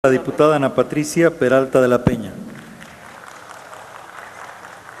La diputada Ana Patricia Peralta de la Peña.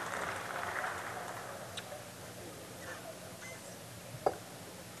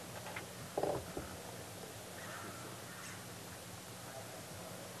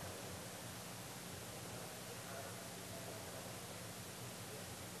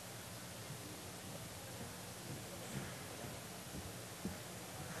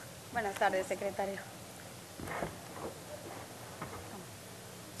 Buenas tardes, secretario.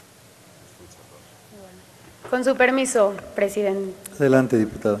 Con su permiso, presidente. Adelante,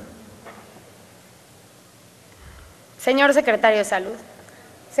 diputada. Señor secretario de Salud,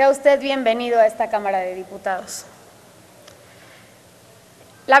 sea usted bienvenido a esta Cámara de Diputados.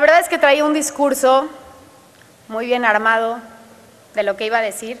 La verdad es que traía un discurso muy bien armado de lo que iba a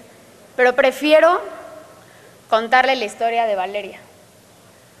decir, pero prefiero contarle la historia de Valeria.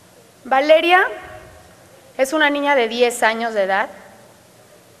 Valeria es una niña de 10 años de edad,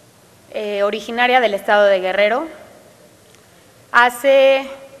 originaria del estado de Guerrero.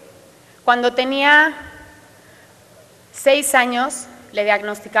 Cuando tenía 6 años le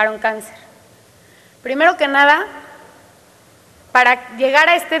diagnosticaron cáncer. Primero que nada, para llegar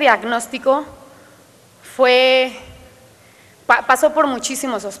a este diagnóstico pasó por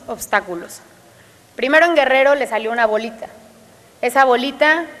muchísimos obstáculos. Primero en Guerrero le salió una bolita. Esa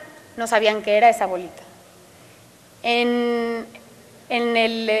bolita no sabían qué era esa bolita. En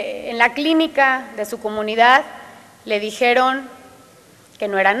la clínica de su comunidad le dijeron que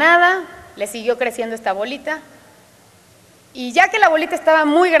no era nada, le siguió creciendo esta bolita y ya que la bolita estaba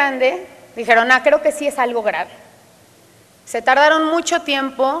muy grande, dijeron, creo que sí es algo grave. Se tardaron mucho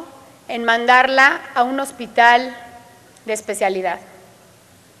tiempo en mandarla a un hospital de especialidad.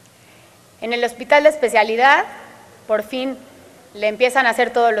 En el hospital de especialidad, por fin le empiezan a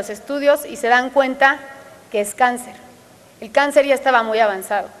hacer todos los estudios y se dan cuenta que es cáncer. El cáncer ya estaba muy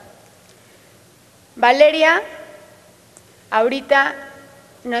avanzado. Valeria ahorita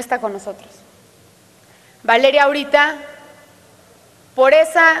no está con nosotros. Valeria ahorita, por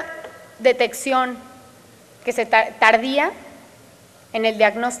esa detección que se tardía en el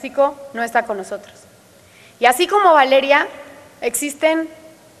diagnóstico, no está con nosotros. Y así como Valeria, existen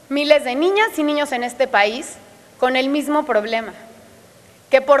miles de niñas y niños en este país con el mismo problema,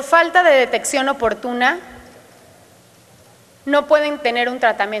 que por falta de detección oportuna no pueden tener un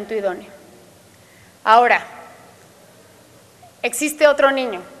tratamiento idóneo. Ahora, existe otro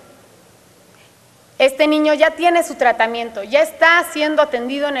niño. Este niño ya tiene su tratamiento, ya está siendo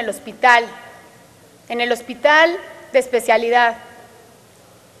atendido en el hospital de especialidad.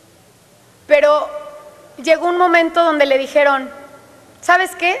 Pero llegó un momento donde le dijeron,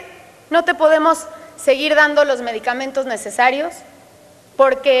 ¿sabes qué? No te podemos seguir dando los medicamentos necesarios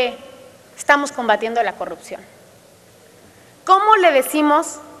porque estamos combatiendo la corrupción. ¿Cómo le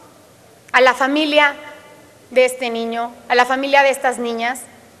decimos a la familia de este niño, a la familia de estas niñas,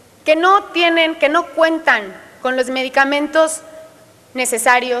 que no cuentan con los medicamentos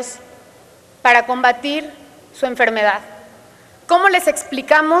necesarios para combatir su enfermedad? ¿Cómo les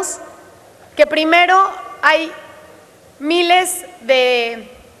explicamos que primero hay miles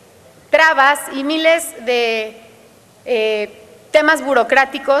de trabas y miles de temas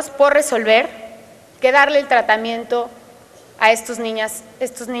burocráticos por resolver que darle el tratamiento a estos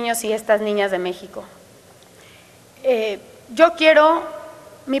niños y estas niñas de México?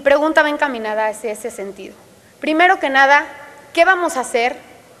 Mi pregunta va encaminada hacia ese sentido. Primero que nada, ¿qué vamos a hacer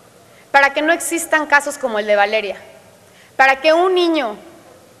para que no existan casos como el de Valeria? Para que un niño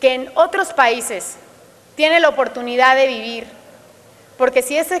que en otros países tiene la oportunidad de vivir, porque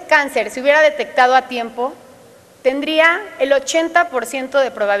si ese cáncer se hubiera detectado a tiempo, tendría el 80% de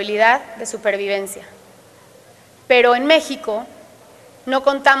probabilidad de supervivencia. Pero en México no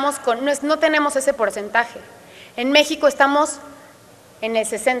tenemos ese porcentaje. En México estamos en el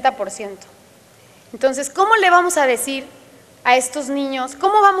 60%. Entonces, ¿cómo le vamos a decir a estos niños?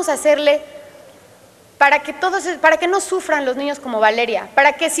 ¿Cómo vamos a hacerle para que no sufran los niños como Valeria?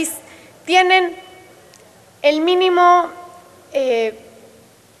 Para que si tienen el mínimo, que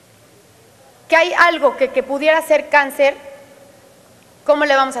hay algo que pudiera ser cáncer, ¿cómo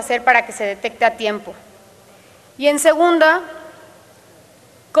le vamos a hacer para que se detecte a tiempo? Y en segunda,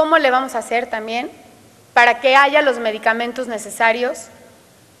 ¿cómo le vamos a hacer también para que haya los medicamentos necesarios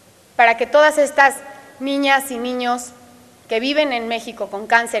para que todas estas niñas y niños que viven en México con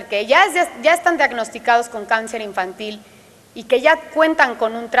cáncer, que ya están diagnosticados con cáncer infantil y que ya cuentan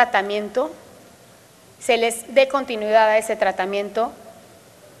con un tratamiento, se les dé continuidad a ese tratamiento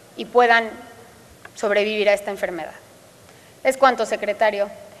y puedan sobrevivir a esta enfermedad? Es cuanto,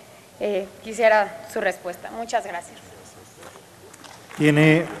 secretario. Quisiera su respuesta. Muchas gracias.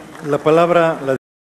 Tiene la palabra la